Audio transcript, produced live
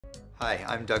Hi,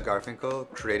 I'm Doug Garfinkel,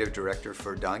 Creative Director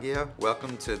for Donghia.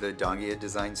 Welcome to the Donghia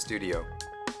Design Studio.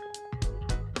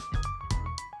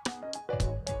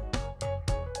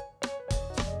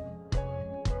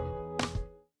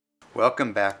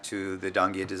 Welcome back to the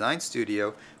Donghia Design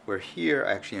Studio. We're here,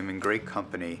 actually I'm in great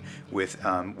company with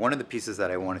one of the pieces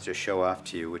that I wanted to show off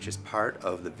to you, which is part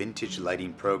of the vintage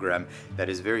lighting program that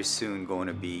is very soon going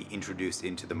to be introduced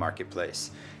into the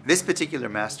marketplace. This particular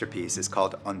masterpiece is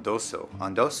called Ondoso.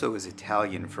 Ondoso is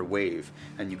Italian for wave,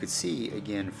 and you could see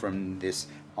again from this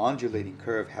undulating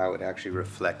curve how it actually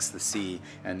reflects the sea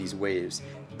and these waves.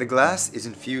 The glass is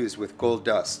infused with gold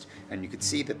dust, and you can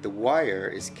see that the wire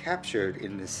is captured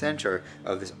in the center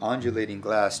of this undulating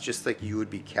glass, just like you would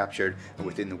be captured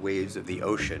within the waves of the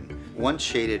ocean. Once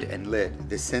shaded and lit,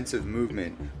 this sense of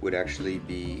movement would actually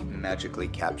be magically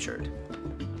captured.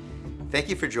 Thank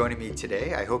you for joining me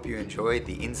today. I hope you enjoyed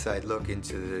the inside look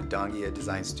into the Donghia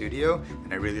Design Studio,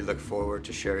 and I really look forward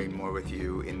to sharing more with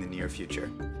you in the near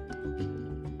future.